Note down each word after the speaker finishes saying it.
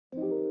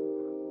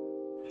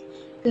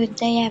Good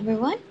day,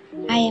 everyone.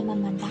 I am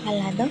Amanda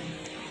Calado.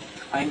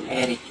 I'm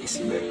Eric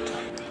Esberto.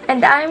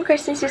 And I'm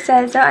Kristen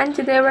Suceso, and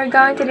today we're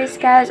going to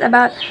discuss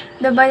about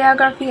the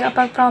biography of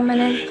a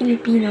prominent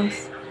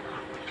Filipinos.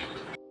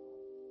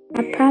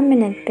 A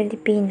prominent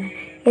Filipino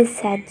is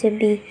said to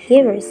be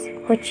heroes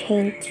who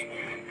changed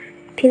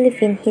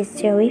Philippine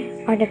history,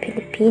 or the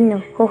Filipino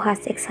who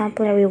has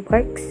exemplary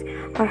works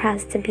or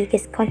has the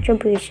biggest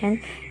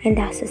contribution in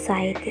the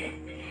society.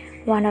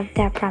 One of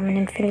the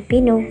prominent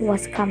Filipino who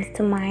comes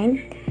to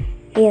mind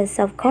is,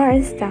 of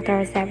course, Dr.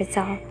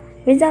 Rizal.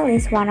 Rizal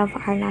is one of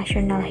our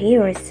national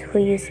heroes who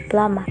used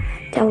plama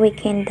to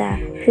awaken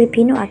the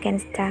Filipino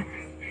against the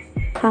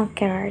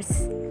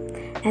conquerors.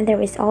 And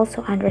there is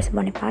also Andres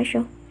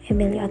Bonifacio,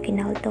 Emilio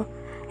Aguinaldo,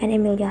 and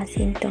Emilio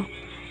Jacinto.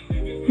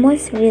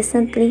 Most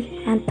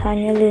recently,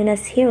 Antonio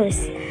Luna's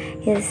heroes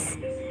is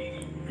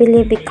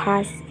really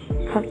because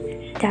of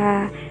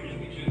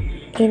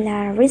in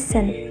a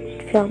recent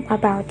film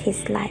about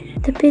his life.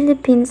 The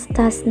Philippines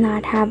does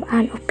not have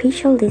an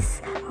official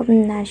list of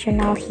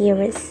national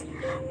heroes,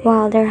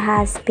 while there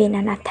has been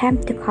an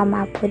attempt to come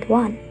up with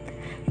one.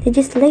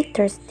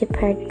 Legislators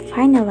prepared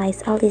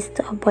finalize a list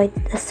to avoid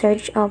a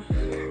surge of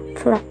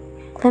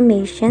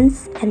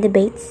proclamations and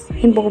debates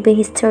involving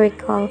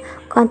historical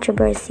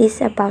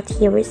controversies about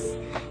heroes.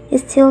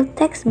 Still,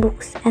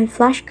 textbooks and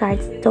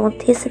flashcards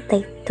don't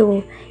hesitate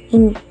to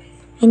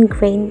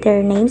ingrain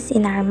their names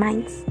in our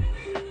minds.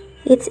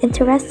 It's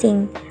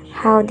interesting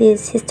how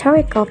these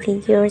historical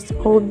figures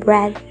all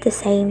bred the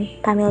same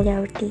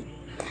familiarity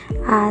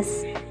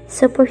as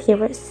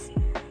superheroes,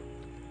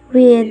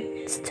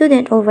 with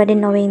students already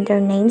knowing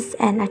their names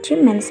and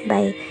achievements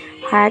by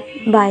heart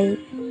by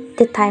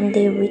the time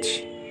they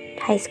reach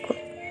high school.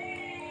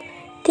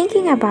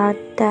 Thinking about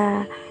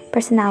the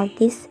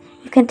personalities,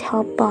 you can't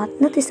help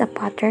but notice a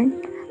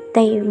pattern.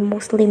 They are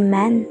mostly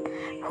men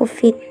who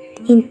fit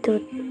into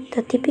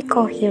the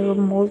typical hero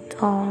mold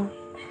of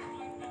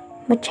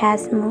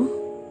machismo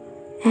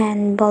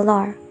and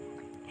valor,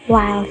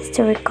 while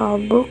historical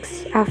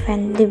books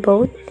often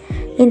devote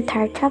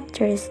entire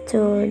chapters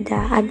to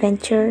the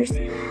adventures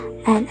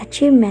and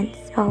achievements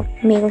of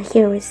male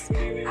heroes.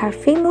 Our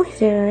female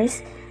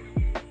heroes,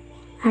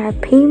 our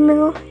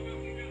female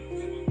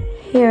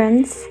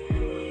heroines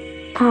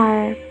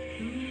are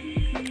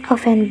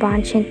often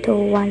bunched into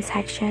one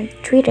section,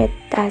 treated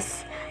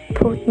as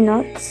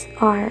footnotes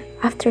or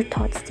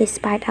afterthoughts,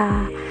 despite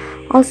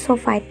also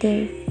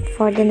fighting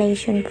for the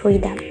nation's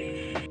freedom.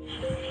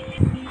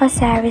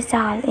 Jose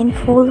Rizal, in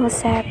full.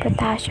 Jose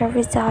Protasio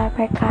Rizal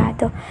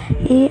Mercado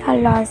y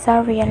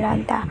Alonso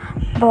Rialonda,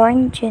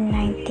 born June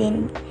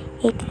 19,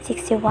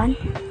 1861,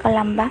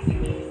 Calamba,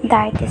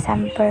 died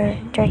December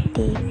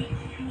 30,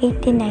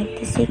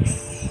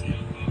 1896.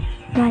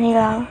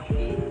 Manila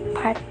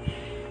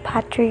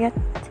patriot,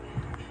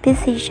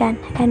 physician,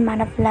 and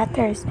man of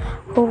letters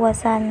who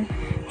was an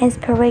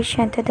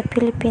inspiration to the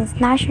Philippines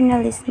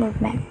nationalist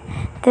movement.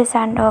 The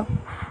son of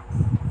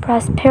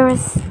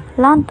prosperous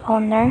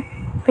landowner,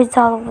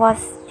 Rizal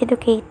was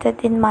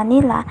educated in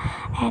Manila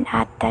and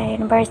at the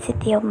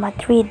University of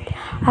Madrid.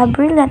 A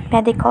brilliant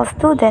medical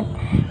student,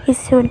 he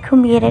soon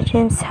committed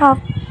himself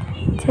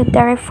to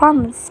the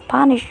reform of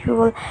Spanish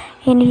rule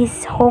in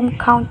his home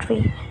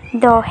country,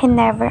 though he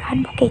never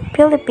advocated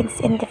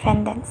Philippines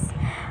independence.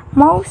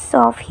 Most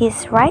of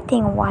his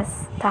writing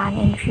was done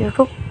in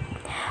Europe,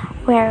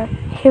 where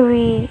he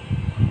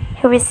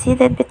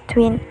resided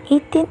between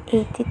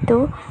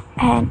 1882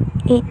 and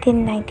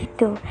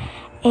 1892.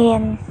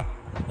 In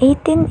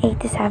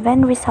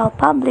 1887, Rizal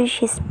published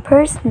his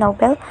first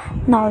novel,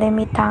 Noli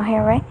Me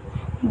Tangere,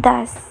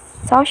 The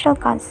Social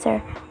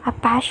Cancer, a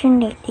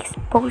passionate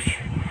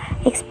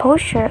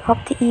exposure of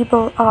the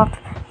evil of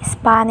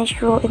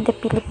Spanish rule in the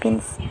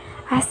Philippines.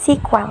 A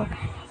sequel,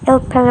 El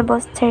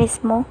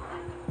Filibusterismo,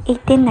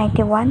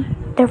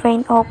 1891, The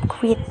Reign of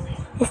Greed,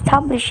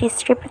 established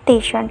his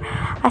reputation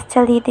as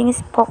the leading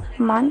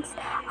spokesman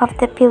of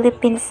the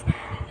Philippines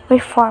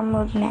reform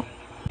movement.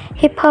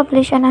 He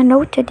published an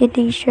annotated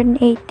edition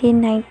in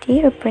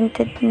 1890,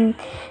 reprinted in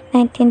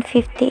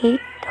 1958,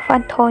 of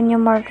Antonio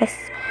Morga's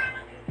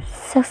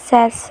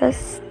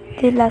Sucesos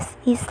de las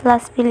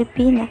Islas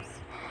Filipinas,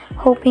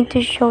 hoping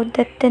to show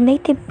that the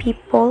native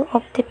people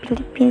of the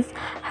Philippines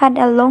had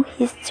a long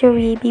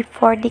history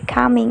before the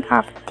coming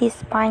of the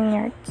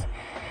Spaniards.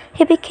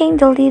 He became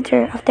the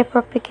leader of the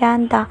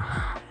propaganda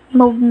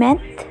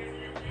movement,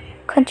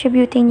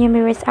 contributing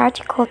numerous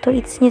articles to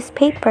its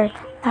newspaper,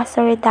 La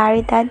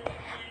Solidaridad,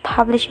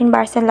 published in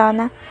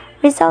Barcelona.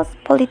 Rizal's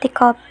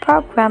political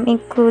program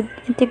include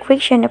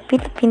integration of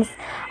Philippines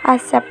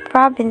as a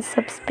province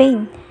of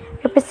Spain,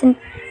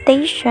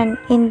 representation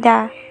in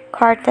the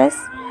Cortes,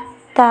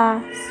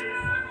 the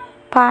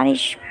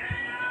Spanish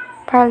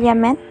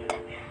Parliament,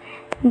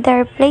 the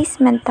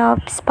replacement of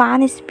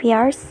Spanish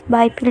peers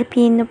by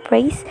Filipino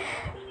priests,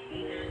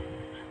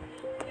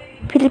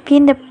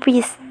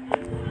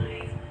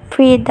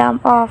 freedom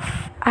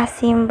of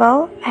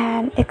assembly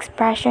and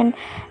expression,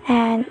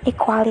 and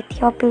equality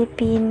of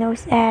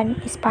Filipinos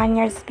and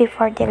Spaniards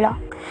before the law.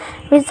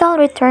 Rizal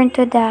returned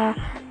to the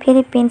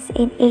Philippines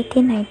in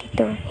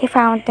 1892. He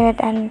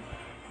founded a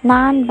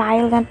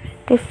non-violent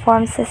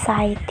reform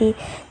society,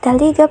 the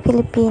Liga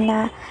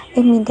Filipina,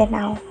 in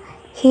Mindanao.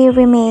 He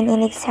remained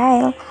in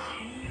exile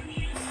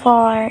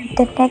for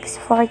the next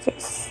 4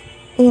 years.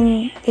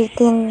 In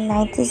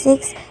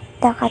 1896,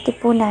 the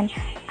Katipunan,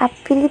 a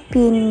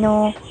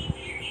Filipino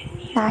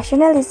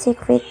nationalist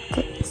secret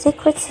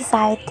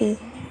society,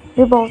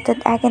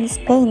 revolted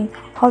against Spain,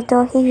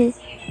 although he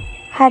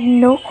had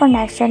no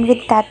connection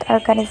with that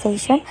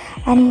organization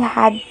and he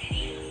had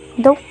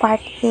no part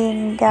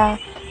in the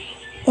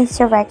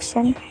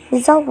insurrection.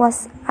 Rizal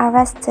was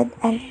arrested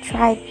and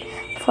tried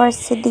for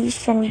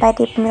sedition by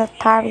the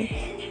military.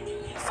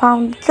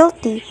 Found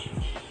guilty,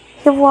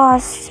 he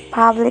was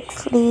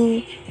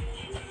publicly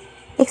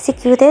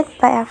executed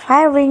by a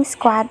firing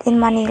squad in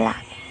Manila.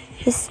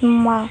 His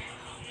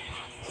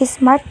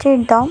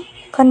martyrdom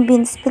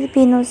convinced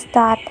Filipinos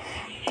that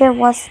there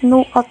was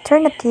no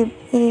alternative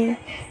to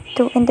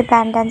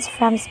independence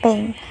from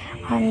Spain.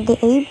 On the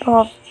eve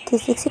of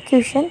this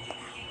execution,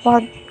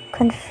 while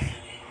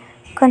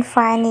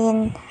confined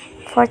in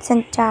Fort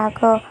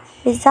Santiago,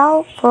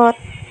 Rizal wrote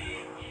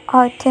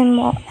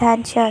Ultimo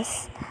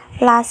Adios,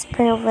 Last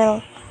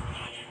Farewell,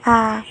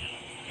 a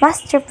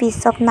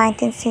masterpiece of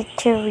 19th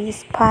century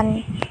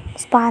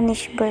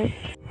Spanish bird.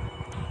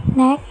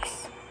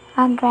 Next,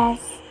 Andres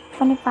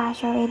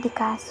Bonifacio A. de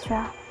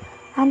Castro.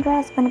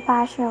 Andres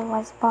Bonifacio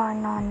was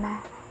born on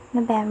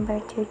November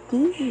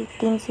 30,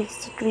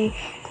 1863,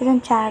 to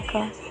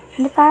Santiago.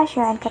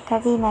 Bonifacio and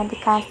Catalina de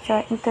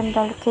Castro in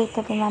Tondo,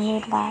 located in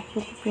Manila,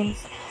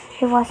 Philippines.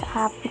 He was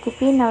a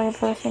Filipino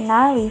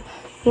revolutionary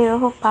hero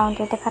who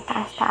founded the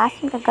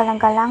kataas-taasang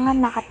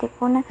kagalang-galangan na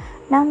Katipunan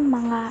ng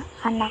mga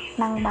Anak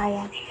ng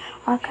Bayan,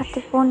 or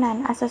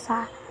Katipunan, a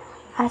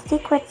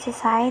secret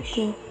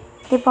society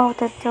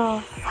devoted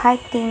to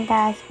fighting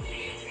the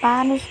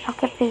Spanish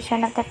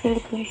occupation of the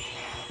Philippines.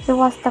 He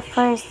was the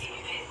first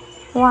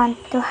one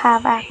to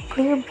have a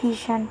clear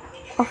vision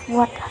of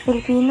what a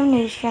Filipino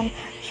nation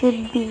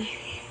should be.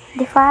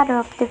 The father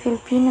of the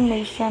Filipino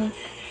nation,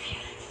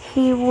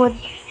 he would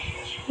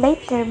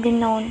later be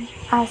known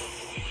as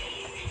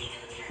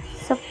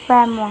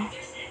Supremo,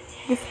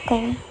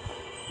 destined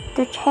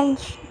to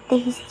change the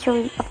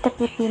history of the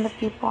Filipino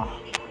people.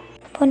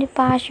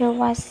 Bonifacio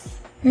was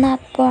not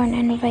born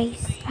and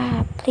raised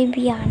a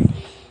plebeian.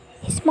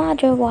 His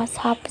mother was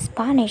half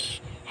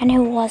Spanish, and he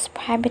was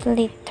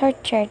privately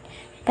tortured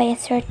by a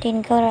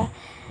certain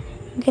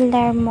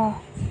Guillermo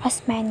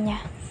Osmeña.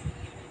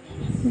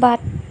 But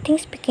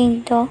things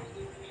began though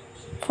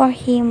for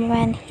him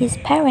when his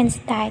parents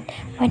died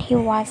when he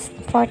was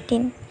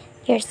 14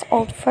 years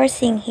old,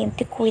 forcing him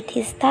to quit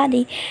his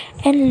study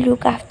and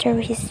look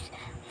after his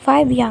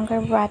 5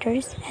 younger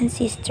brothers and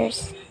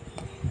sisters.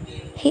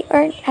 He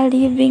earned a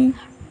living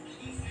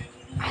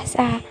as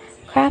a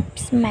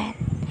craftsman,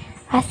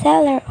 a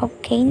seller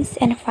of canes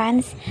and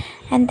fans,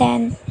 and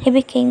then he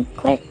became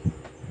clerk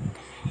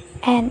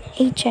and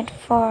agent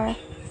for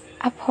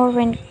a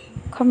foreign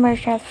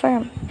commercial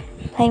firm,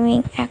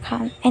 Fleming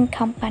Account and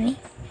Company.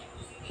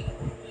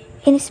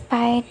 In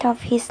spite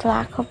of his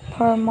lack of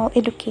formal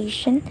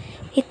education,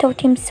 he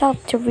taught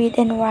himself to read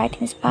and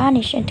write in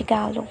Spanish and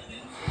Tagalog,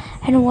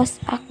 and was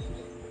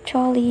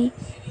actually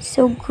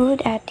so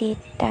good at it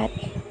that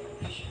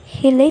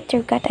he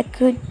later got a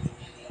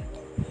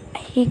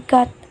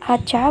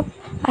job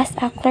as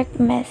a clerk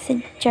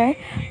messenger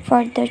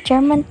for the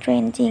German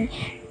trading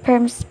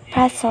firms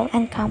Pressel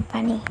and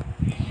Company.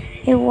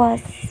 It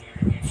was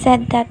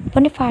said that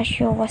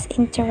Bonifacio was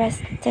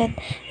interested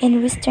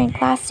in Western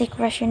classic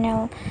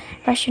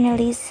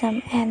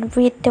rationalism and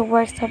read the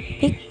works of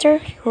Victor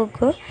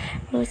Hugo,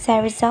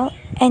 Rosa Rizal,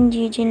 and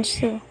Eugene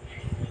Sue.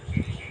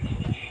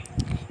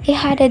 He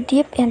had a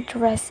deep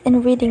interest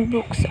in reading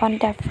books on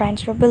the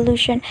French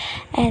Revolution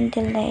and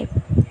the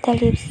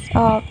lives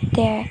of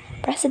the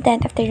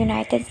President of the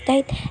United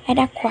States, and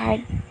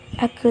acquired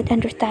a good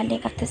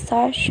understanding of the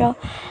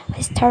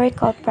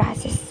socio-historical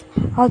process,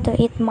 although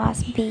it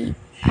must be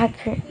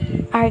argued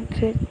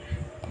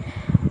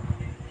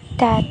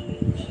that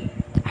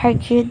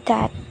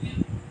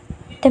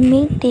the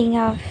main thing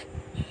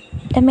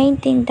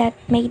that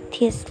made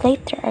his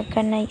later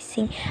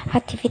organizing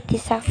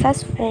activities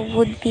successful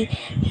would be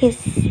his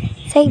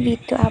savvy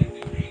to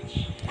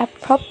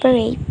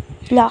appropriate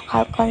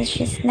local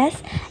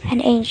consciousness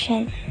and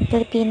ancient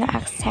Filipino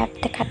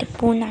accept the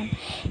Katipunan,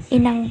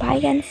 inang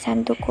bayan sa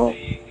dugo,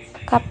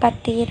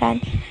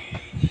 kapatiran,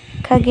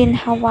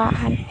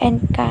 kaginhawaan, and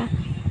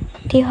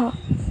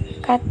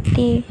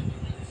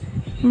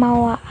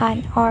katimawaan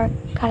or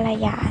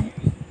kalayaan.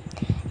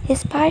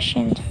 His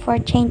passion for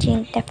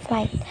changing the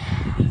fate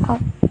of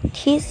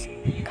his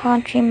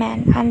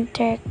countrymen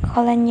under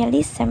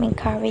colonialism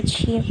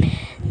encouraged him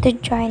to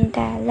join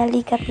the La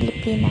Liga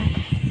Filipina,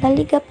 La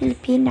Liga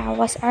Filipina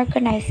was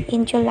organized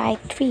in July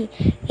 3,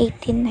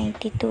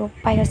 1892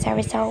 by Jose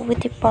Rizal with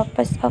the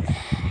purpose of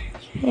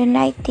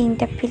uniting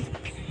the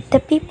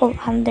people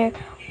under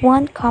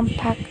one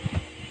compact,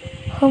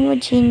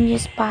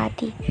 homogeneous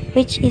body,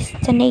 which is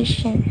the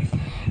nation,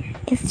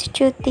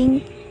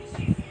 instituting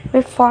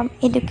reform,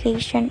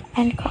 education,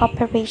 and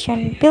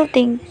cooperation,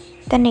 building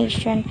the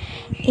nation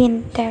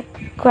in the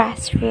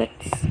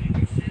grassroots.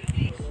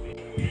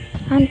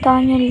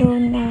 Antonio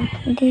Luna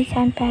de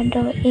San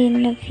Pedro y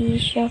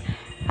Novicio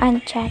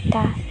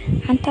Ancheta.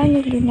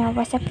 Antonio Luna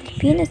was a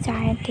Filipino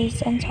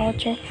scientist and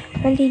soldier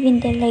who lived in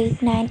the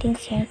late 19th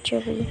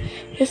century.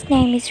 His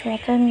name is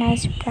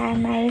recognized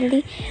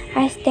primarily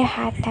as the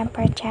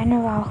hot-tempered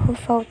general who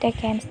fought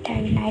against the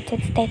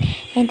United States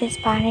in the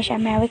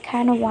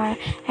Spanish-American War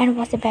and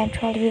was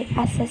eventually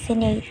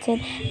assassinated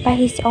by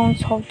his own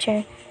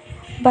soldier.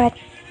 But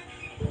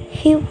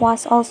he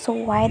was also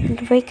widely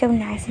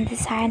recognized in the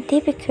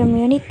scientific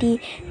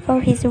community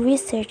for his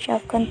research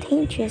of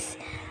contagious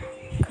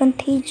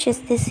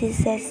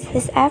diseases,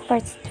 his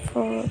efforts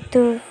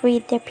to free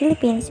the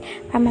Philippines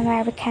from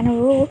American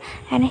rule,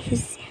 and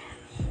his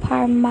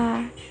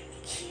pharmaceutical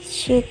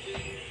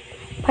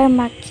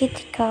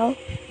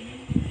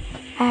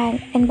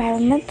and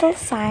environmental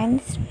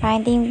science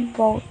findings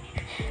both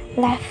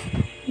left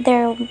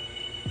their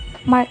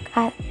mark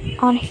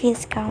on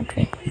his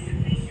country.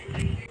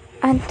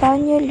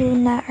 Antonio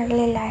Luna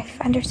early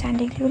life.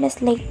 Understanding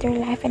Luna's later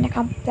life and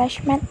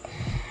accomplishment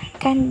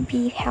can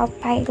be helped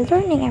by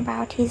learning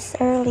about his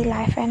early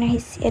life and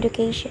his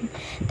education.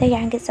 The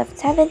youngest of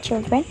 7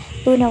 children,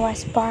 Luna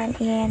was born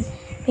in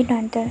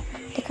Binondo,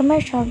 the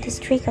commercial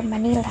district of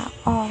Manila,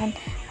 on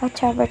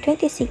October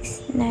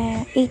 26,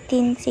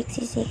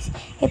 1866.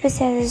 He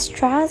possessed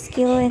strong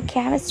skill in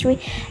chemistry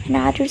and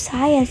other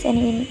science, and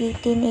in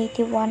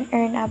 1881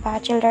 earned a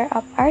Bachelor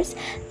of Arts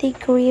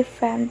degree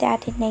from the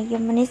Ateneo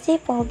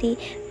Municipal de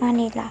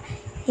Manila.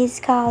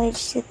 His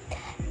college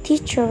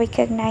teacher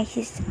recognized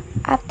his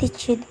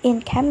aptitude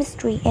in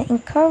chemistry and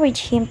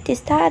encouraged him to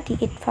study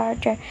it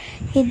further.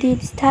 He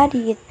did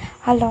study it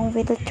along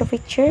with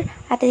literature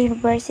at the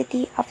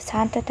University of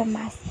Santo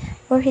Tomas,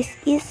 where his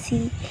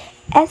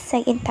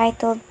essay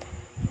entitled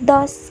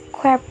Dos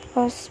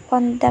Cuerpos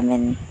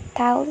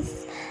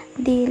Fundamentales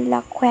de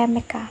la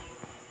Química,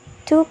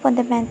 Two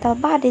Fundamental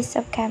Bodies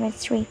of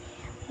Chemistry,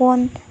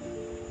 won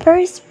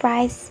first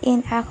prize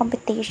in a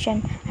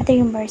competition at the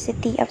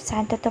University of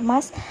Santo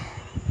Tomas.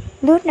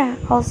 Luna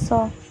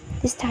also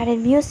studied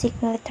music,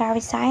 military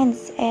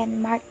science,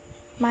 and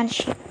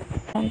marksmanship.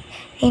 In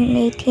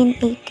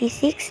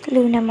 1886,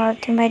 Luna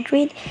moved to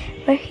Madrid,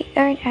 where he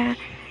earned a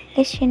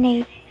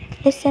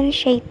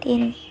licentiate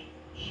in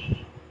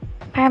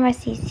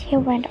pharmacy. He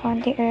went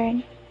on to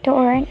earn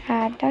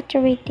a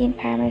doctorate in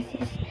pharmacy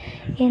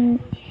in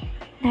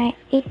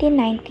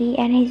 1890,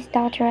 and his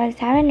doctoral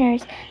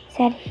examiners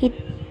said he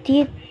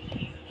did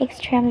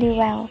extremely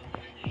well.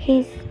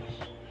 His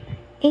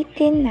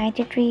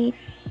 1893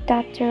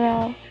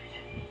 doctoral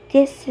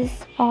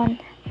thesis on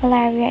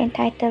malaria,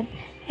 entitled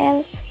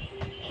El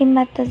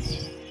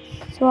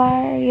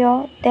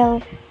Hematozoario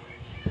del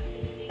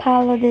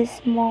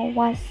Paludismo,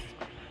 was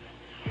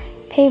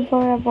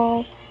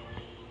favorably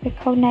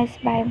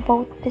recognized by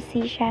both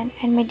physicians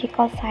and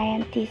medical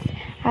scientists.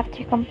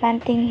 After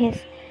completing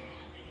his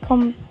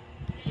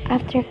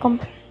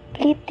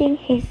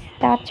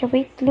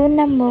doctorate,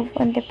 Luna moved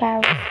on to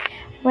Paris,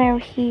 where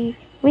he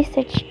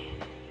researched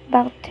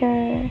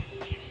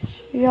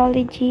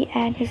bacteriology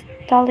and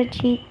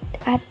histology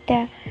at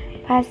the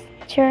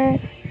Pasteur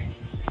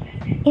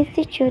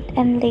Institute,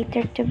 and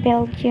later to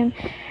Belgium,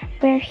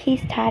 where he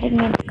studied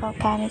medical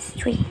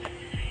chemistry.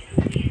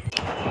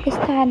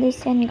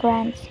 Studies and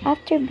grants.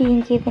 After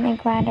being given a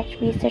grant of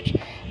research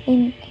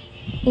in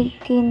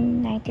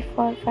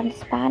 1894 from the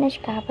Spanish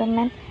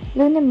government,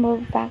 Luna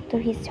moved back to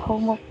his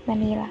home of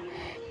Manila.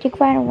 The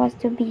grant was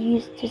to be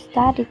used to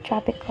study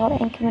tropical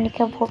and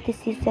communicable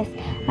diseases.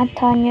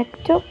 Antonio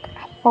took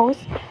a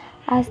post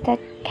as the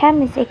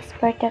chemist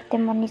expert of the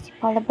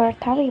Municipal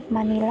Laboratory of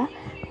Manila,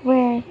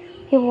 where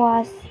he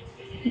was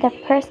the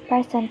first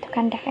person to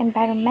conduct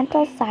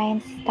environmental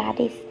science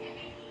studies.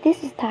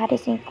 These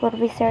studies include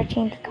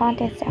researching the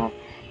contents of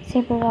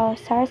several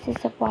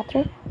sources of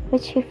water,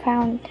 which he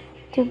found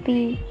to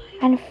be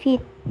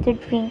unfit to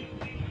drink.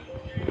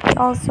 He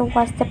also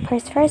was the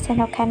first person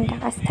who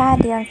conducted a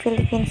study on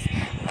Philippines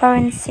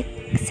forensic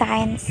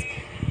science,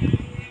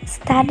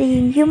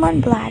 studying human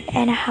blood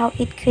and how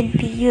it could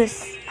be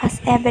used as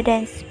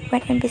evidence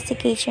when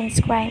investigations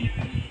crime.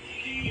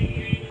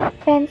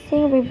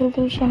 Fencing,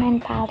 revolution,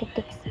 and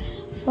politics.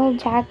 While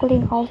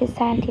juggling all his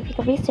scientific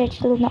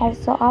research, Luna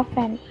also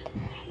opened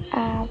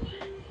a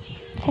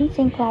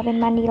fencing club in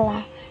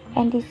Manila,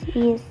 and this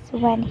is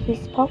when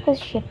his focus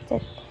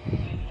shifted.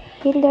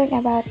 He learned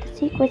about the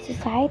secret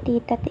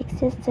society that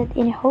existed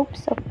in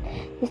hopes of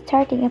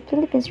starting a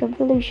Philippine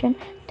revolution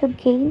to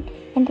gain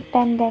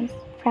independence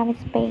from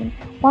Spain.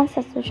 One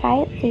such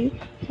society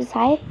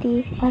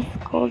was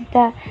called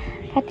the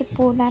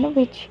Katipunan,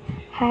 which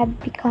had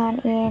begun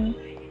in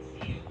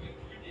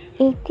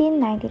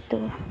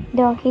 1892.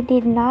 Though he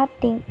did not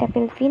think the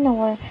Filipinos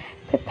were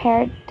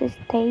prepared to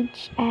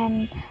stage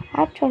an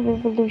actual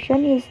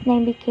revolution, his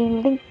name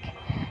became linked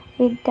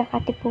with the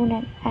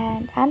Katipunan,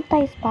 an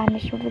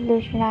anti-Spanish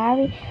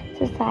revolutionary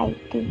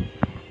society.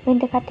 When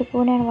the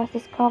Katipunan was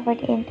discovered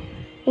in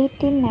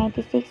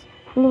 1896,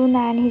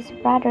 Luna and his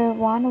brother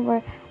Juan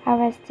were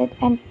arrested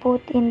and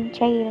put in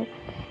jail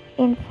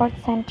in Fort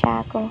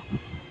Santiago.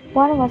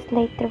 Juan was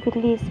later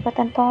released, but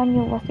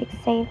Antonio was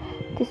exiled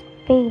to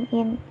Spain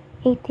in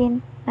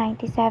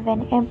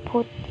 1897 and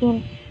put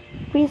in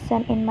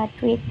prison in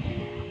Madrid.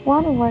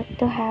 Juan worked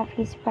to have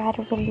his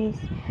brother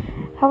released.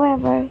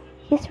 However,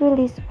 his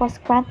release was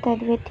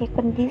granted with the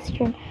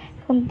condition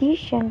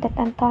that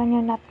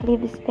Antonio not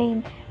leave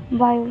Spain,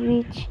 by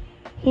which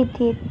he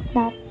did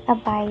not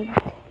abide.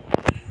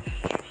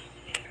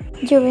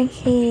 During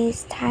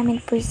his time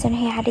in prison,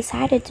 he had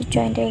decided to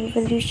join the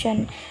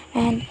revolution,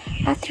 and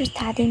after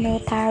studying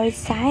military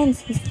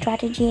science and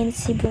strategy in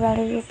several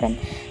European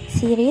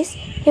cities,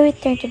 he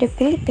returned to the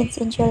Philippines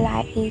in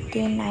July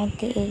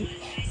 1898.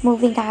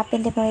 Moving up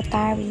in the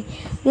military,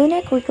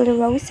 Luna quickly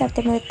rose up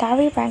the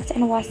military ranks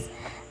and was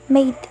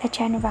made a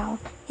general.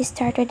 He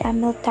started a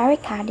military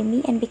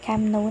academy and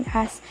became known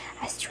as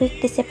a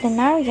strict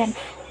disciplinarian,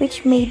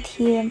 which made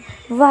him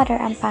rather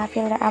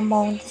unpopular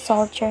among the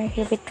soldiers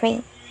he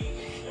retrained.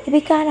 He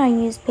began a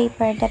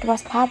newspaper that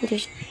was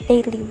published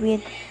daily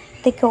with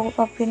the goal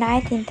of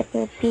uniting the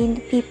Philippine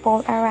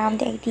people around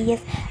the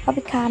ideas of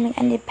becoming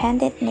an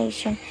independent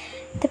nation.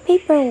 The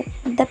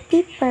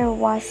paper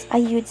was a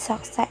huge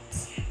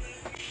success.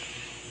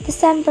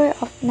 December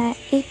of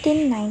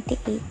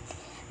 1898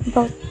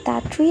 brought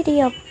the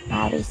Treaty of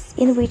Paris,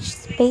 in which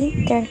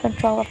Spain turned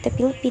control of the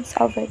Philippines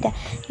over the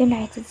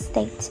United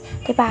States.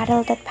 The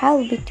battle that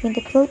followed between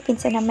the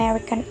Philippines and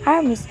American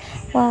armies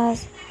were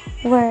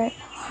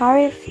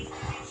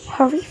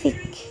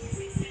horrific.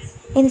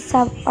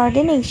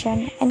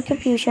 Insubordination and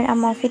confusion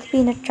among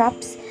Filipino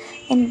troops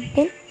and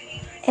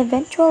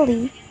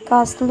eventually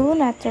caused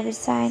Luna to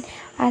resign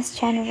as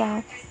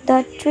general,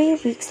 though 3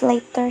 weeks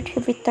later he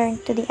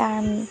returned to the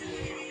army.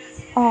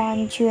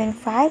 On June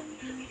 5,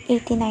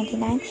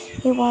 1899,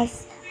 he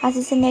was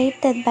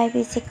assassinated by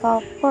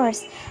physical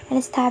force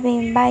and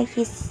stabbed by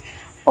his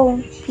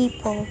own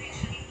people.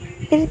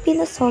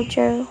 Filipino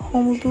soldiers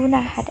whom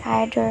Luna had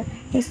either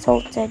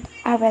insulted,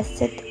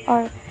 arrested,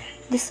 or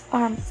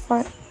disarmed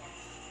for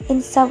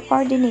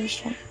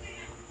insubordination.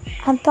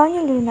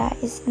 Antonio Luna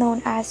is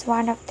known as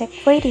one of the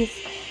greatest,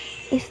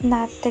 if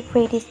not the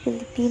greatest,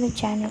 Filipino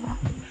general.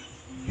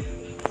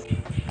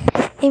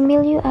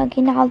 Emilio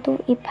Aguinaldo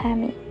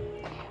Ipame.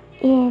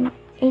 In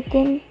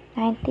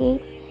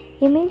 1898,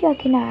 Emilio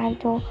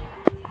Aguinaldo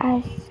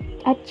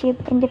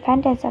achieved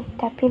independence of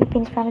the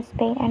Philippines from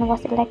Spain and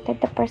was elected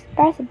the first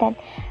president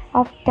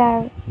of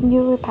the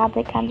new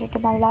republic under the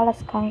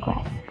Malolos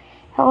Congress.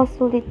 He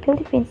also led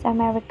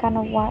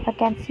Philippines-American War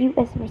against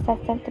U.S.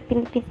 resistance to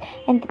Philippines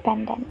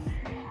independence.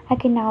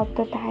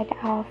 Aguinaldo died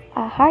of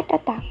a heart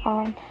attack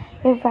on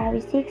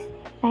February 6,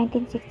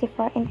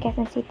 1964 in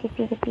Quezon City,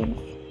 Philippines.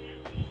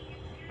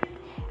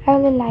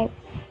 Early life.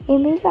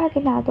 Emilio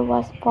Aguinaldo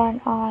was born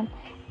on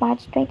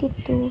March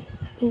 22,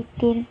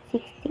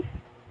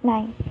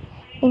 1869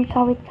 in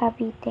Kawit,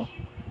 Cavite,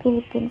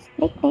 Philippines.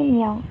 Nicknamed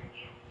Young,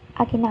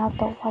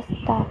 Aguinaldo was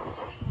the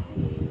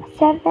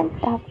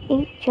seventh of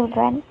 8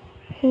 children.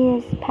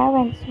 His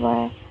parents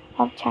were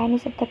of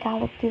Chinese and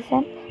Tagalog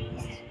descent.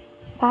 His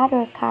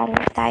father,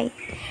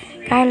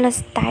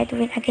 Carlos died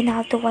when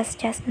Aguinaldo was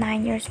just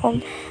 9 years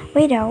old.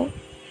 Widow,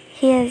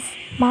 his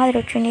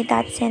mother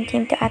Trinidad sent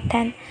him to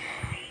attend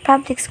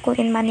public school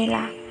in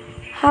Manila.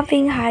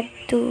 Having had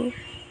to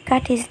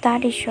cut his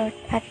studies short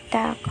at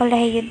the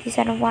Colegio de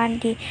San Juan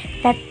de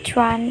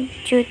Letran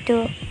due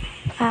to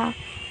a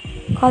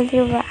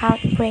cholera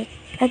outbreak,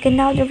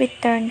 Aguinaldo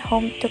returned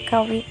home to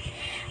Kawit,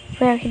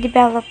 where he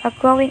developed a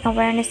growing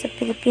awareness of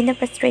Filipino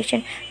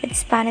frustration with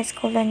Spanish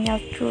colonial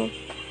rule.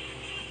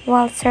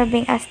 While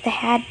serving as the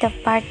head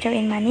of barter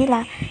in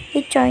Manila,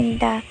 he joined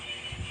the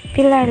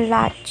Pilar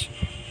Lodge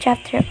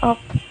chapter of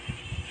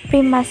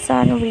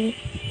Freemasonry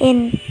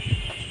in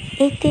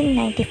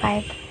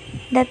 1895.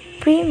 The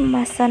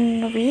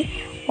Freemasonry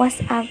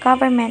was a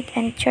government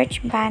and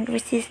church banned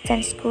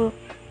resistance group.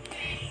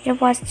 It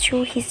was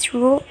through his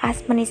role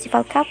as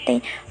municipal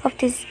captain of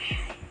this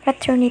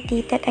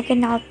fraternity that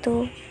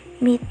Aguinaldo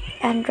met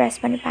Andres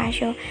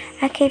Bonifacio,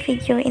 a key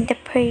figure in the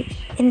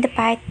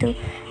fight to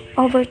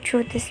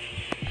overthrow the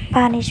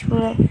Spanish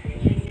rule.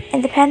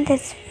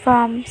 Independence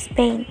from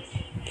Spain.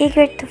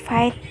 Eager to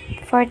fight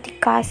for the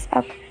cause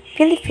of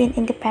Philippine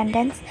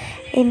independence,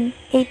 in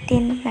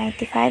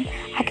 1895,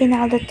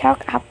 Aguinaldo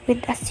took up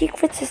with a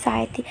secret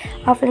society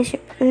of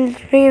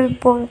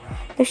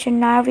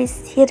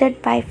revolutionaries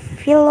headed by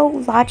fellow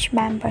lodge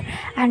member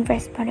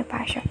Andres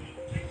Bonifacio.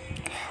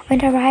 When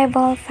the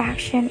rival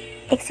faction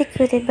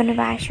executed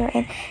Bonifacio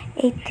in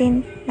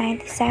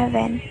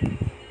 1897,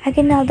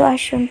 Aguinaldo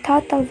assumed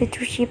total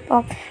leadership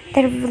of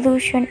the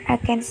revolution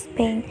against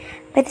Spain.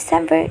 By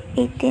December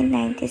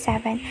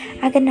 1897,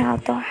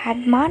 Aguinaldo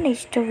had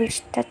managed to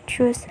reach the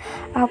truce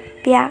of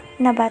Biak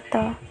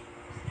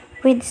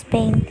with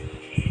Spain.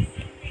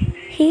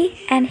 He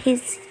and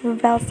his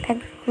rebels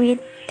agreed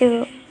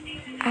to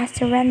a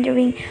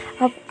surrendering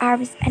of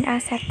arms and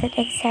accepted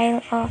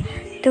exile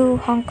to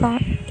Hong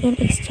Kong in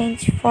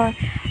exchange for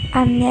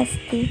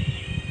amnesty,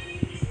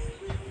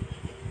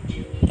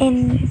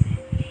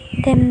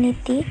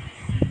 indemnity,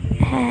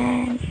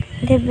 and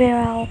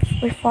liberal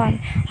reform.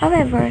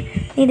 However,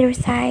 neither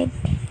side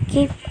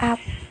gave up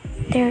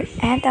their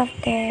end of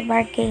the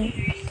bargain.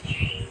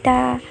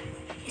 The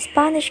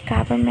Spanish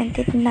government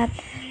did not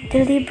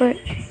deliver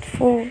in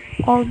full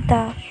all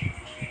that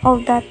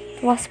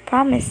was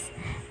promised,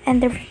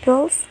 and the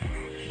rebels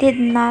did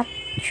not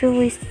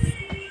truly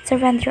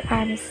surrender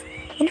arms.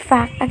 In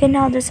fact,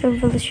 Aguinaldo's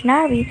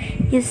revolutionary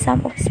used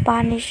some of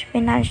Spanish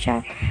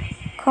financial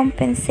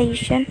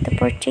compensation to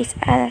purchase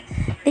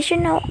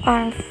additional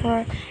arms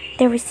for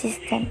the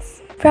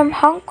resistance. From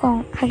Hong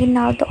Kong,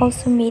 Aguinaldo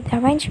also made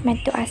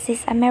arrangements to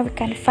assist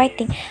Americans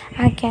fighting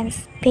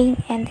against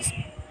Spain and the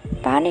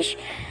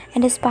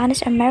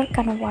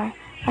Spanish-American War,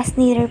 as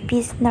neither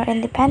peace nor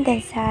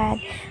independence had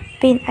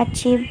been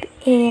achieved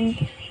in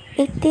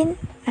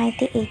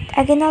 1898.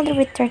 Aguinaldo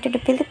returned to the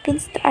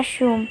Philippines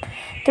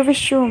to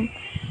resume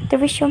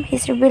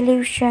his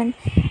revolution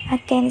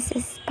against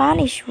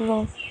Spanish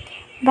rule.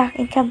 Back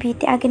in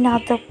Cavite,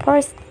 Aguinaldo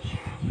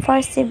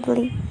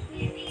forcibly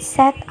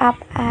set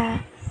up a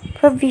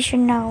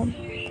provisional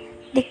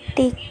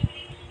dicta-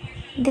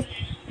 dic-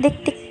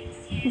 dic-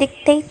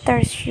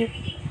 dictatorship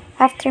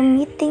after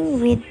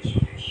meeting with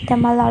the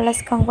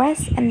Malolos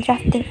Congress and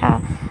drafting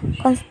a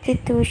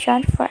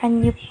constitution for a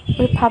new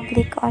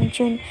republic on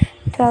June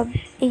 12,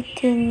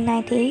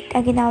 1898.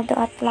 Aguinaldo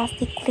at last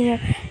declared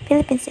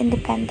Philippines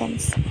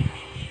independence,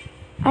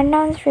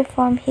 announced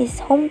reform his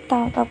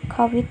hometown of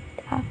Cavite.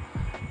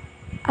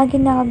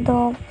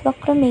 Aguinaldo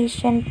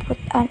proclamation put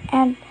an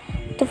end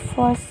to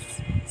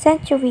fourth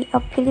century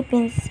of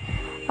Philippines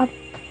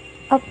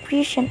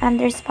oppression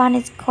under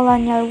Spanish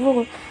colonial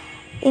rule.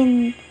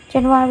 In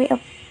January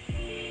of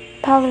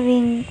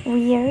following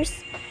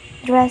years,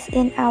 dressed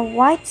in a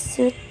white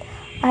suit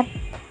at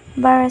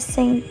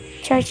Barasing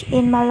Church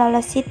in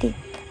Malolos City,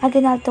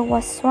 Aguinaldo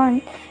was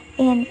sworn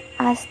in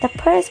as the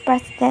first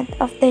president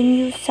of the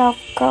new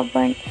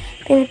self-governed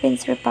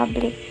Philippines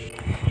Republic.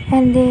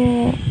 And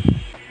the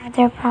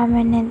other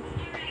prominent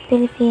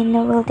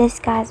Filipino will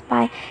discuss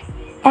by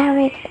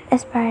Eric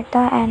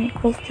Esberto and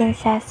Christine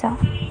Seso.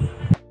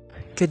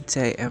 Good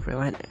day,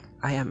 everyone.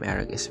 I am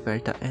Eric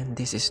Esberto, and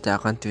this is the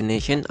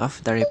continuation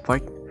of the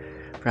report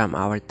from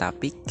our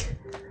topic,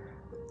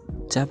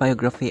 the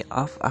biography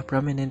of a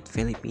prominent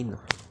Filipino.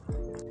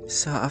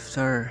 So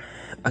after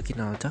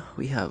Aguinaldo,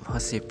 we have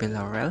Jose P.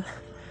 Laurel.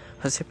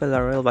 Jose P.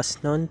 Laurel was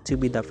known to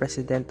be the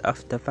president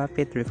of the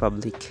Puppet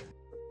Republic.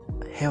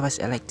 He was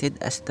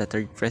elected as the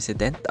third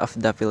president of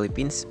the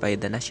Philippines by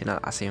the National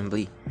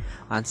Assembly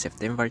on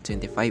September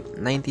 25,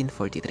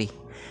 1943,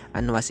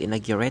 and was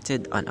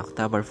inaugurated on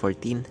October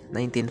 14,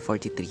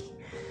 1943.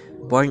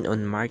 Born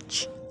on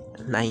March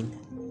 9,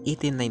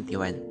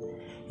 1891,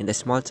 in the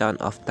small town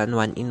of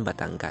Tanwan in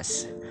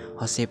Batangas,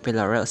 Jose P.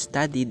 Laurel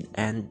studied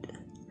and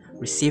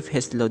received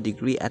his law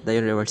degree at the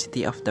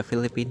University of the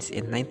Philippines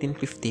in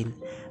 1915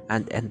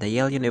 and at the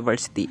Yale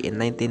University in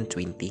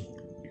 1920.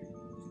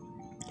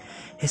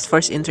 His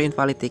first entry in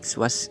politics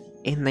was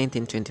in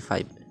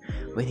 1925,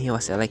 when he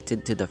was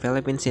elected to the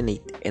Philippine Senate.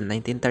 In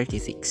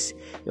 1936,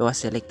 he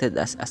was elected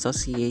as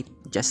Associate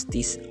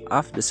Justice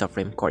of the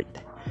Supreme Court.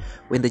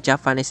 When the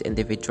Japanese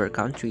individual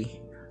country,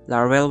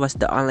 Laurel was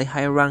the only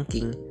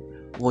high-ranking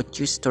who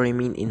chose to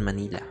remain in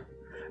Manila.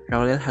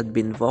 Laurel had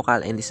been vocal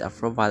in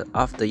disapproval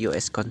of the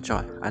U.S.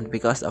 control, and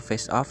because of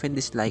his often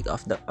dislike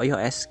of the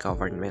U.S.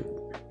 government.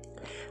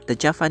 The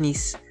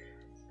Japanese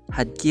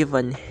had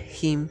given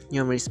him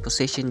numerous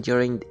positions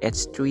during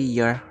its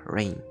 3-year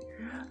reign.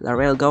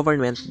 Laurel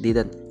government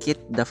didn't get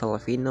the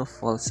Filipino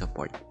full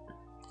support.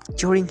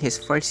 During his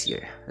first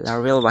year,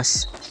 Laurel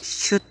was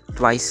shot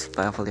twice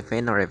by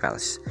Filipino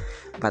rebels,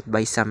 but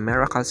by some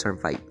miracle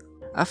survived.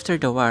 After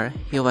the war,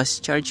 he was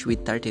charged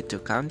with 32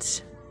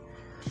 counts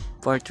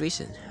for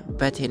treason,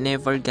 but he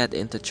never got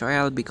into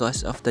trial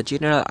because of the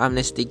general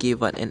amnesty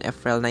given in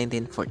April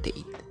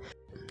 1948.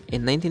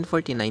 In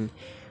 1949,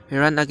 he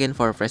ran again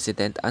for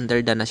president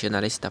under the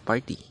Nacionalista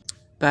Party,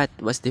 but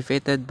was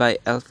defeated by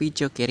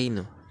Elpidio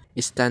Quirino,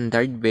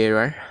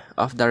 standard-bearer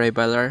of the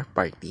Rebellion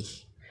Party.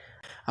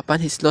 Upon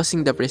his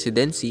losing the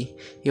presidency,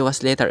 he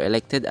was later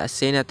elected as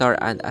senator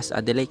and as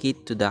a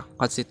delegate to the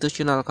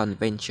Constitutional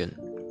Convention.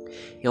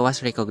 He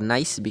was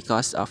recognized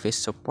because of his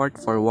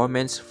support for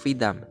women's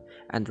freedom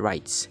and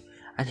rights,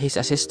 and his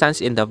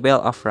assistance in the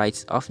Bill of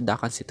Rights of the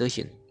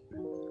Constitution.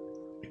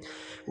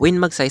 When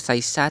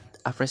Magsaysay sat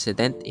as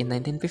president in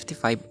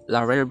 1955,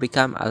 Laurel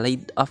became a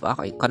lead of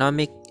an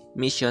economic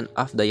mission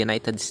of the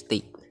United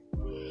States.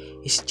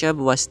 His job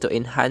was to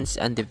enhance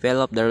and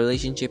develop the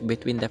relationship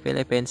between the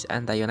Philippines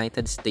and the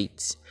United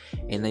States.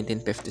 In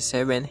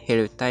 1957,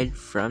 he retired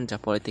from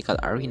the political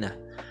arena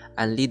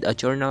and led a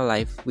journal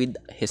life with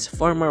his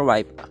former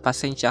wife,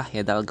 Pacencia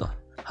Hidalgo.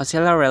 Jose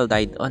Laurel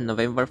died on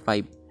November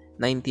 5,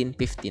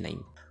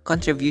 1959.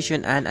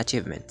 Contribution and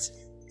achievements.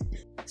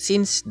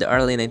 Since the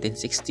early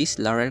 1960s,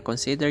 Laurel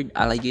considered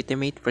a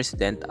legitimate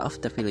president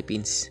of the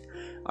Philippines.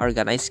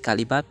 Organized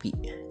Calibati,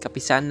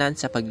 Kapisanan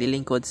sa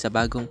Paglilingkod sa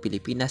Bagong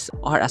Pilipinas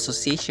or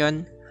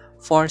Association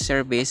for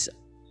Service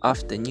of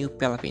the New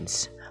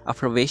Philippines, a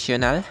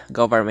provisional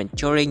government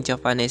during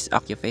Japanese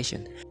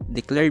occupation,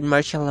 declared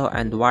martial law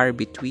and war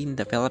between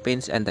the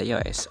Philippines and the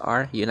US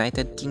or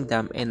United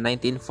Kingdom in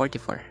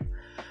 1944.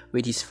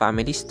 With his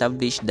family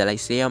established the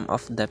Lyceum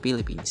of the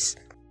Philippines.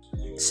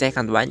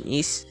 Second one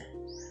is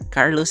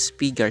Carlos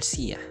P.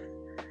 Garcia,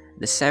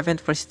 the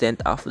 7th President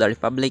of the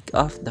Republic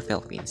of the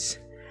Philippines.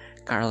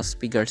 Carlos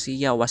P.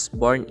 Garcia was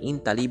born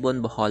in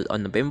Talibon, Bohol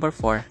on November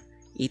 4,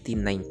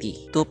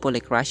 1890, to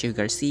Policracio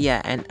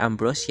Garcia and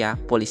Ambrosia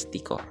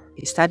Polistico.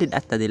 He studied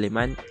at the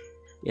Diliman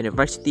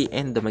University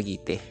in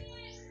Dumaguete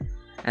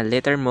and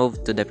later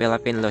moved to the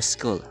Philippine Law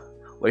School,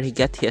 where he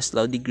got his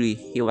law degree.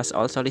 He was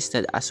also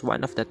listed as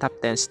one of the top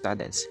 10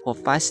 students who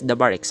passed the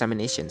bar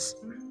examinations.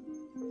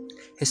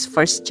 His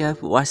first job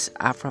was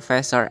a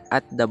professor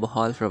at the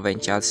Bohol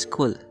Provincial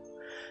School.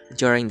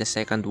 During the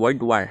Second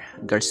World War,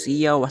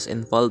 Garcia was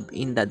involved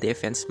in the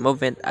defense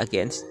movement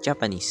against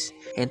Japanese.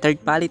 He entered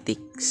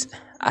politics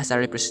as a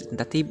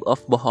representative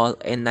of Bohol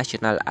in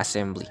National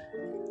Assembly.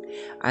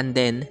 And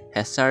then,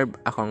 he served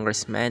a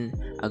congressman,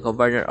 a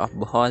governor of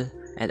Bohol,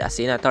 and a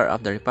senator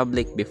of the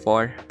Republic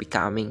before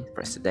becoming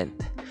president.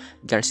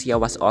 Garcia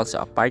was also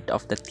a part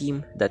of the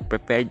team that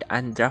prepared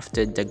and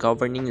drafted the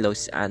governing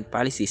laws and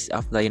policies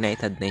of the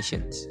United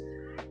Nations.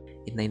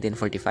 In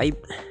 1945,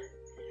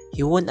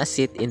 he won a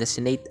seat in the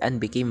Senate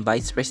and became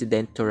vice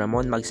president to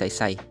Ramon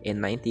Magsaysay in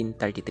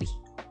 1933.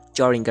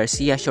 During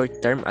Garcia's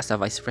short term as a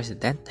vice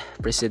president,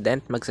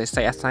 President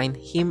Magsaysay assigned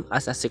him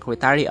as a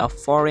Secretary of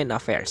Foreign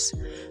Affairs.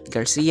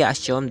 Garcia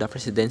assumed the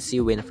presidency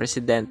when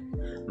President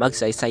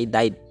Magsaysay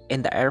died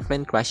in the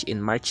airplane crash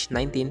in March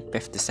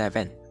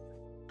 1957.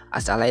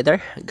 As a leader,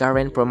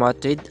 Garen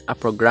promoted a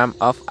program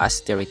of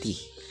austerity.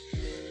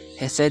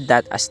 He said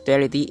that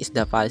austerity is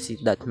the policy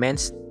that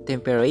means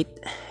temperate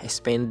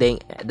spending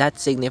that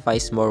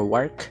signifies more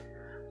work,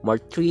 more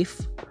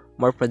thrift,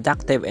 more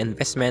productive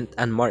investment,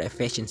 and more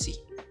efficiency.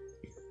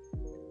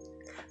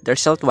 The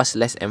result was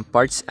less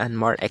imports and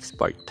more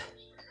export.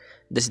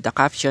 Thus the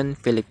caption,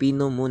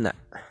 Filipino Muna.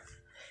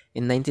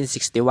 In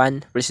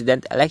 1961,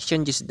 President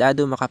election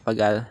Diosdado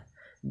Macapagal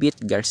beat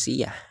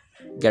Garcia.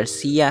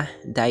 Garcia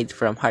died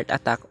from heart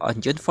attack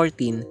on June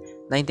 14,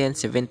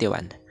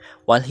 1971,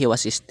 while he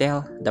was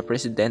still the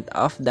president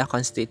of the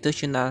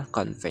Constitutional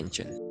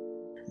Convention.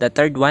 The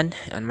third one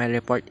on my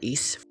report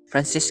is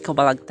Francisco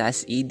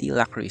Balagtas E. de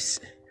la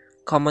Cruz,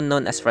 common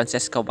known as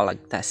Francisco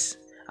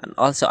Balagtas, and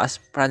also as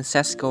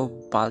Francesco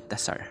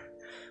Baltasar,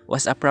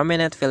 was a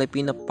prominent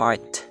Filipino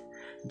poet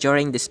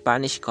during the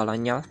Spanish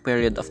colonial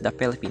period of the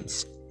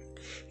Philippines.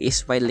 He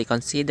is widely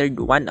considered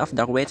one of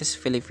the greatest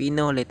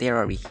Filipino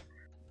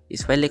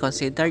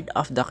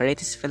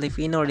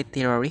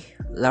literary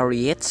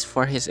laureates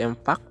for his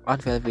impact on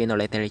Filipino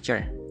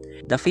literature.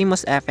 The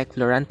famous epic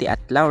Florante at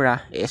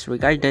Laura is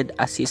regarded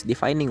as his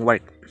defining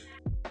work.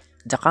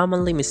 The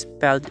commonly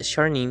misspelled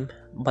surname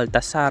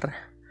Baltasar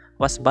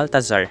was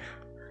Baltazar,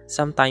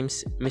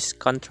 sometimes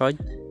misconstrued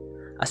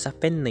as a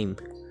pen name,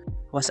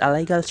 was a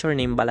legal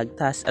surname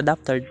Balagtas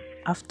adopted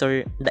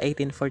after the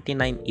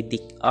 1849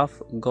 Edict of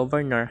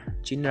Governor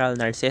General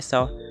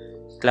Narciso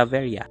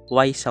Claveria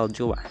y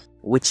Saljua,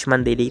 which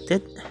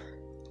mandated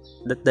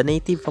that the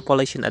native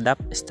population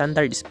adopt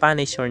standard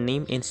Spanish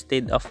surname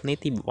instead of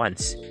native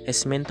ones.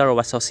 His mentor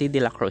was Jose de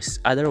la Cruz,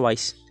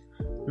 otherwise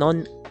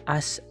known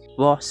as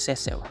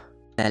Boceseo.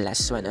 The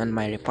last one on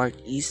my report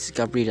is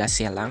Gabriela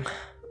Selang.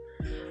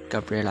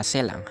 Gabriela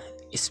Selang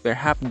is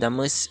perhaps the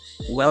most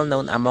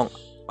well-known among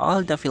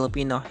all the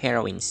Filipino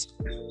heroines,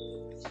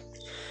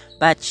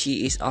 but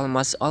she is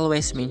almost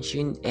always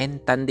mentioned in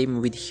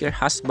tandem with her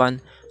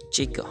husband,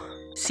 Chico.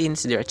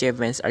 Since their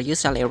achievements are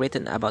usually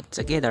written about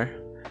together,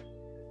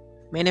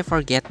 many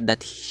forget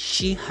that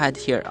she had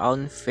her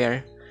own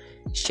fair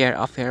share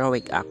of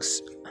heroic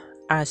acts.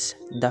 As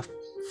the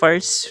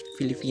first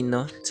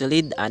Filipino to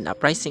lead an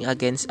uprising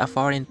against a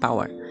foreign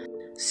power,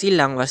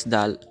 Silang was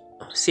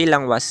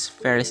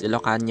Ferris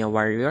Ilocano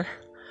warrior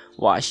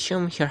who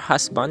assumed her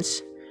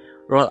husband's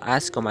role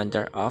as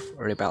commander of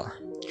rebel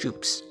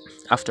troops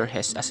after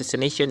his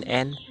assassination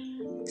in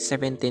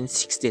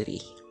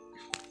 1763.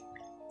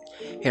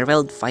 He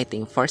rallied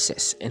fighting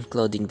forces,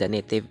 including the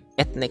native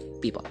ethnic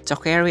people, to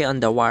carry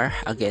on the war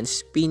against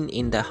Spain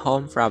in the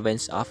home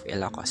province of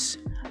Ilocos,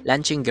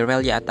 launching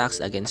guerrilla attacks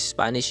against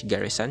Spanish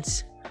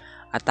garrisons,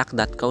 attack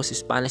that caused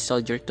Spanish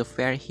soldiers to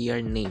fear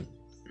her name.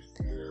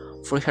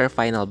 Through her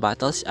final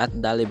battles at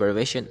the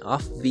liberation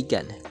of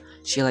Vigan,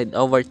 she led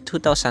over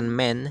 2,000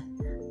 men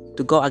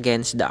to go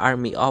against the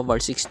army of over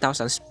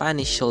 6,000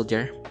 Spanish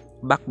soldiers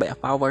backed by a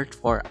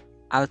powerful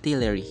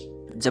artillery.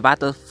 The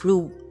battle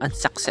proved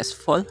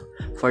unsuccessful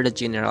for the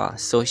general,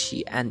 so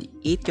she and the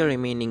 80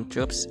 remaining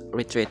troops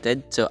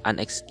retreated to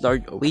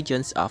unexplored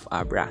regions of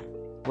Abra,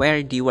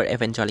 where they were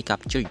eventually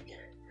captured.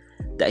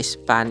 The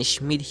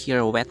Spanish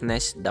mid-hero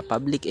witnessed the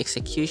public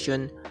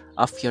execution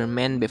of your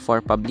men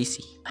before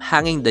publicity,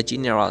 hanging the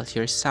general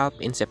herself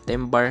in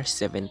September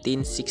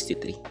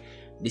 1763.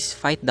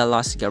 Despite the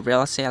loss,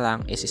 Gabriela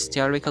Selang is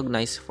still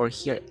recognized for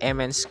her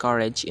immense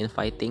courage in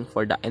fighting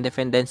for the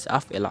independence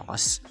of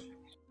Ilocos.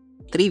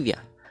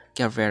 Trivia: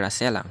 Gabriela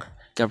Selang.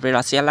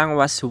 Gabriela Selang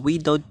was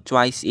widowed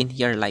twice in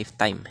her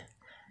lifetime.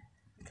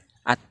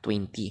 At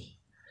 20,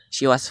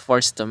 she was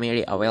forced to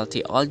marry a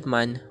wealthy old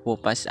man who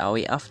passed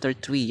away after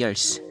 3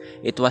 years.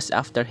 It was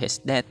after his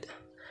death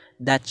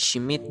that she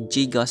met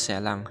Jigo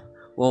Selang,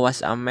 who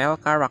was a male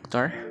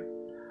character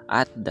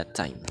at that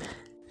time.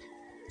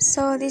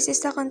 So this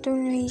is the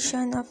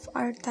continuation of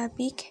our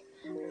topic.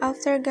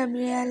 After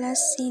Gabriela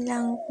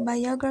Silang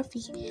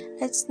biography,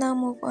 let's now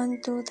move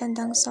on to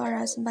Tandang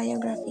Sora's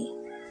biography.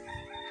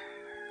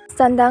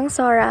 Tandang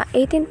Sora,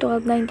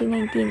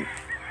 1812-1919.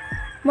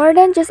 More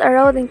than just a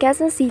road in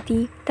Quezon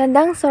City,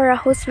 Tandang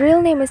Sora, whose real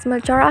name is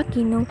Melchora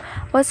Aquino,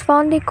 was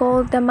fondly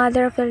called the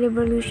mother of the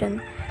revolution.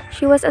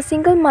 She was a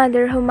single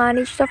mother who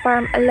managed to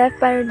farm and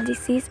left by her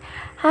deceased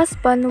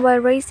husband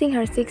while raising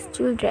her 6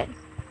 children.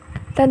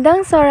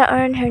 Tandang Sora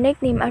earned her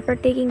nickname after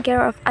taking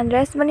care of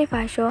Andres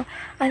Bonifacio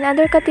and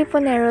other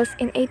Katipuneros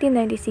in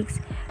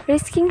 1896,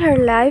 risking her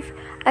life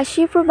as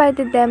she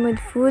provided them with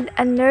food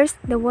and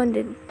nursed the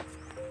wounded.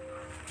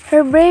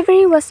 Her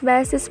bravery was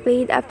best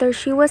displayed after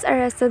she was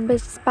arrested by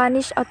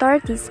Spanish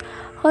authorities,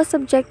 who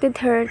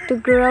subjected her to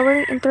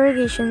grueling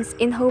interrogations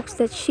in hopes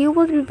that she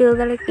would reveal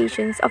the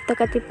locations of the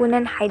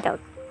Katipunan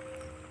hideout.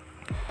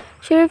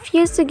 She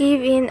refused to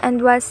give in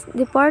and was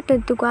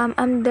deported to Guam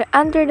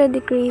under the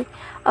decree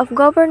of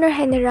Governor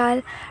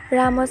General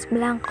Ramos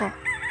Blanco.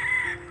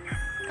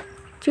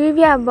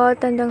 Trivia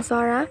about Tandang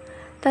Sora.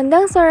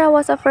 Tandang Sora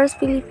was the first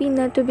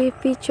Filipino to be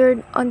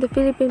featured on the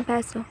Philippine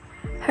peso.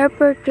 Her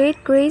portrait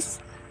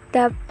graced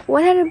the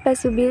 100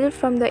 peso bill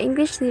from the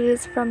English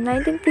series from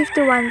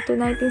 1951 to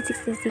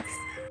 1966.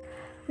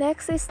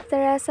 Next is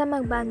Teresa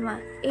Magbanua,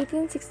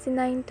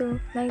 1869 to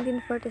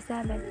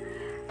 1947.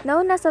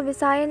 Known as a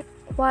Visayan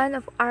Juan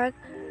of Arc,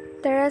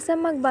 Teresa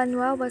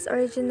Magbanua was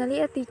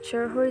originally a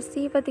teacher who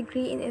received a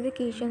degree in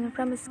education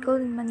from a school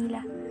in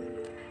Manila.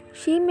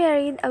 She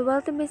married a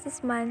wealthy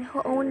businessman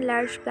who owned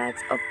large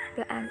plots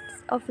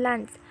of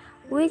lands,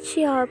 which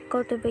she helped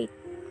cultivate.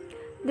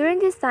 During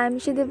this time,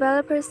 she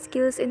developed her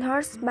skills in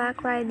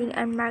horseback riding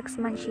and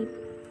marksmanship.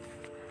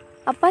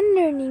 Upon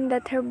learning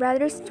that her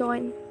brothers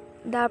joined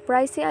the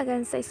uprising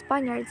against the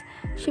Spaniards,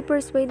 she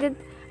persuaded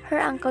her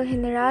uncle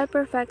General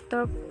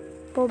Prefecto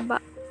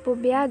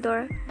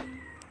Pobiador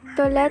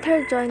to let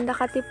her join the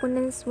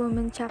Katipunan's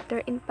women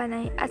chapter in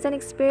Panay as an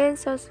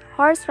experienced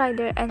horse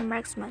rider and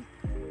marksman.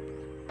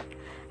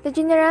 The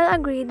general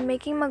agreed,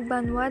 making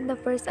Magbanua the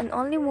first and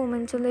only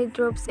woman to lead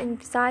troops in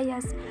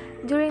Visayas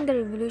during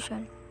the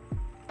revolution.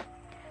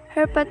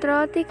 Her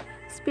patriotic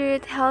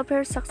spirit helped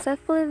her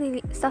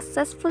successfully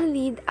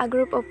lead a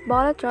group of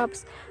Bala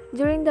troops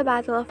during the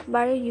Battle of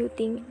Barrio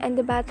Yuting and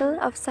the Battle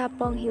of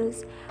Sapong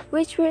Hills,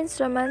 which were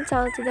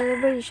instrumental to the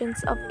liberations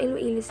of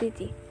Iloilo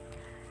City.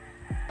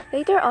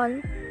 Later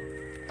on,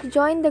 she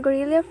joined the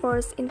guerrilla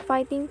force in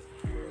fighting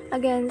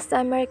against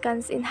the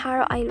Americans in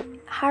Haro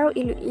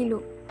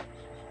Iloilo.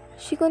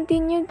 She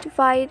continued to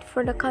fight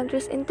for the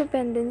country's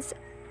independence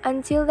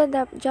until the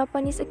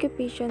Japanese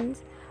occupation,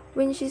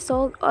 when she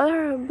sold all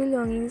her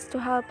belongings to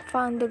help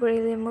found the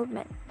guerrilla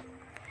movement.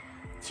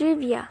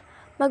 Trivia: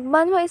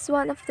 Magbanua is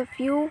one of the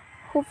few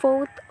who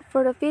fought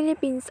for the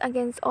Philippines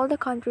against all the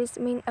country's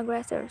main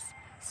aggressors,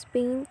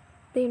 Spain,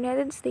 the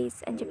United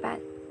States, and Japan.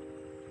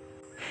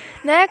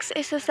 Next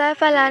is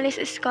Josefa Lanis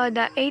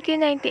Escoda,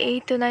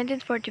 1898 to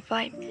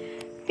 1945.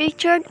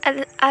 Pictured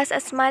as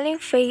a smiling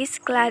face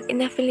clad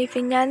in a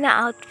Filipiniana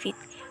outfit,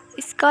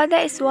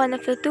 Escoda is one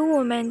of the 2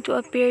 women to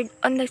appear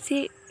on the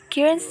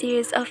current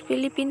series of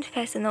Philippine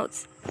Peso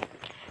notes.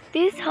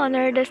 This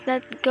honor does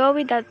not go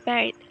without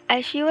merit,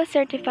 as she was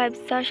certified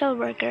social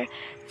worker,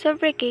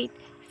 suffragette,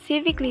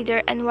 civic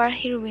leader, and war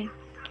heroine.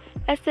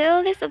 As the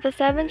eldest of the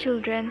 7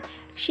 children,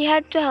 she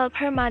had to help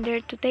her mother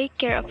to take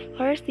care of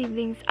her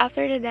siblings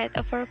after the death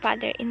of her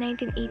father in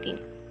 1918,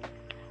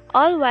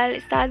 all while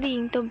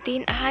studying to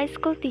obtain a high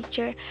school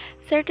teacher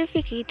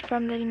certificate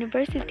from the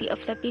University of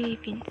the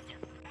Philippines.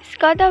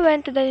 Escoda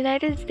went to the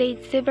United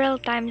States several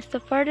times to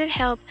further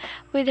help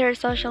with her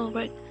social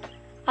work.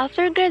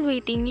 After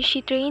graduating,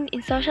 she trained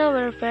in social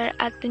welfare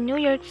at the New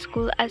York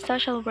School of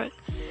Social Work.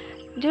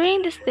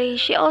 During this day,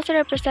 she also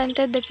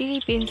represented the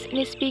Philippines in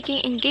a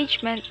speaking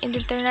engagement in the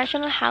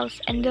International House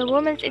and the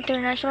Women's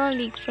International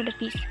League for the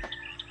Peace.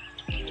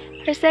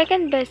 Her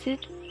second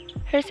visit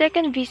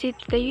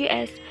to the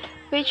U.S.,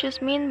 which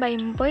was meant by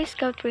Boy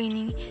Scout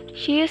training,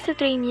 she used to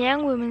train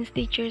young women's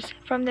teachers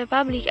from the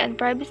public and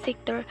private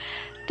sector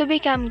to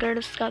become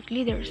Girl Scout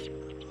leaders.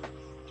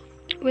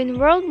 When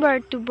World War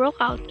II broke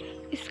out,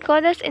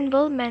 Skoda's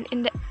involvement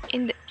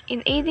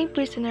in aiding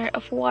prisoners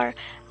of war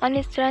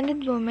and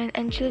stranded women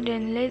and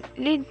children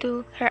led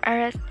to her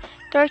arrest,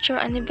 torture,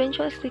 and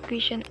eventual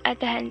execution at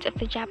the hands of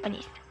the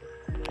Japanese.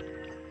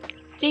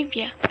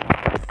 Trivia.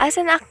 As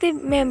an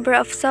active member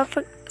of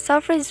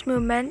suffrage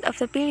movement of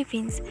the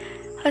Philippines,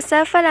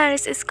 Josefa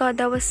Laris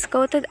Escoda was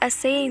quoted as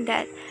saying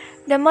that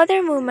the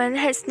modern woman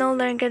is no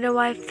longer the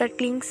wife that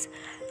clings,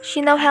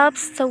 she now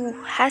helps the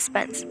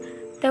husbands.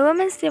 The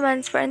woman's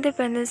demands for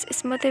independence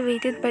is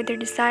motivated by their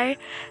desire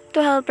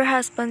to help her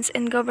husbands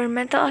in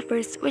governmental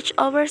affairs which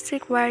always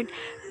required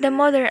the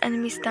mother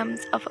and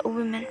wisdoms of a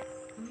woman.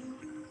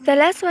 The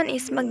last one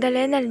is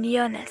Magdalena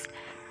Leones,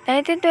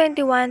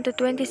 1921 to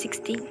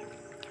 2016.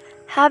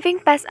 Having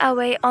passed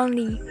away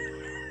only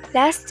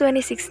last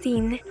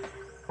 2016,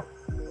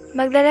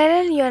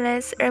 Magdalena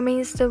Leones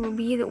remains to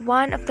be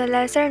one of the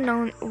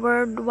lesser-known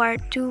World War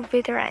II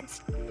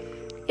veterans,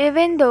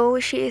 even though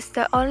she is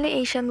the only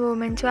Asian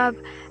woman to have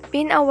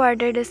been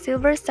awarded the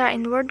Silver Star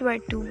in World War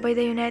II by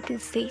the United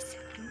States.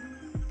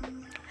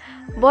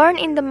 Born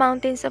in the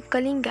mountains of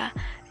Kalinga,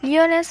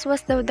 Leones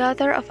was the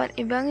daughter of an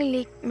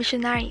evangelic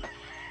missionary.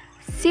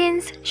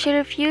 Since she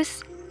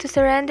refused to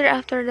surrender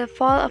after the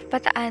fall of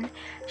Bataan,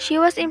 she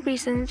was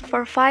imprisoned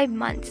for 5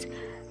 months.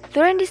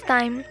 During this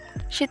time,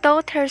 she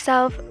taught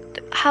herself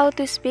how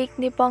to speak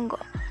Nipongo,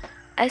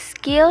 a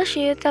skill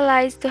she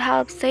utilized to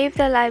help save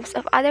the lives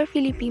of other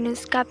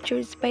Filipinos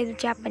captured by the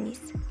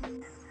Japanese.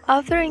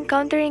 After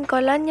encountering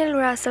Colonel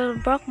Russell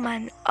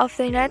Brockman of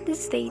the United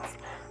States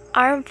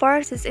Armed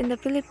Forces in the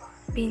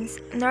Philippines,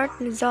 North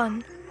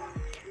Luzon,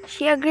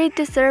 she agreed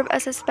to serve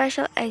as a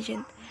special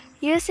agent.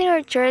 Using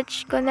her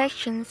church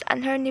connections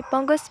and her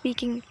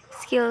Nipongo-speaking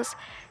skills,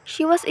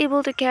 she was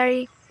able to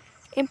carry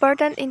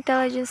important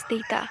intelligence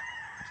data,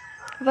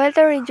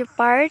 vital radio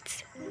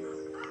parts,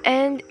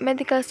 and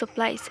medical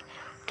supplies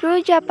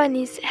through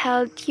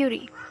Japanese-held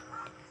theory.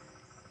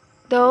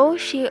 Though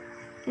she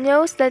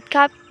knows that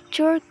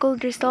capture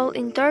could result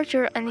in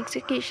torture and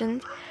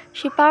execution,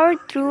 she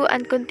powered through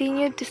and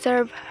continued to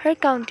serve her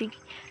country,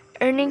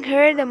 earning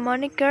her the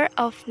moniker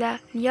of the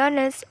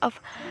Leones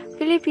of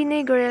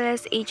Filipino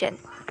Guerrillas Agent.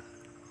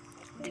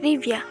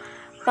 Trivia.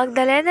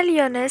 Magdalena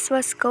Leones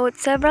was caught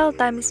several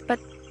times but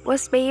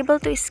was able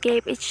to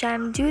escape each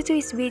time due to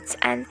his wits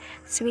and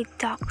sweet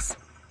talks.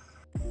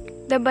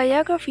 The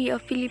biography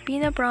of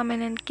Filipino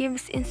prominent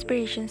gives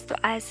inspirations to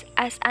us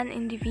as an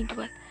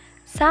individual.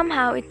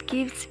 Somehow it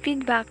gives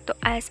feedback to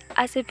us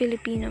as a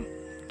Filipino.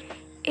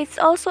 It's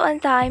also a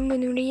time when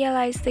we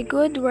realize the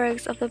good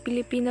works of the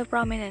Filipino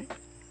prominent.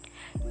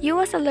 You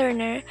as a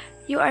learner,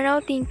 you are now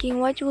thinking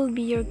what will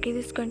be your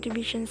greatest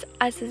contributions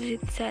as a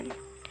citizen,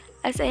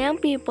 as a young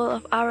people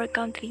of our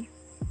country.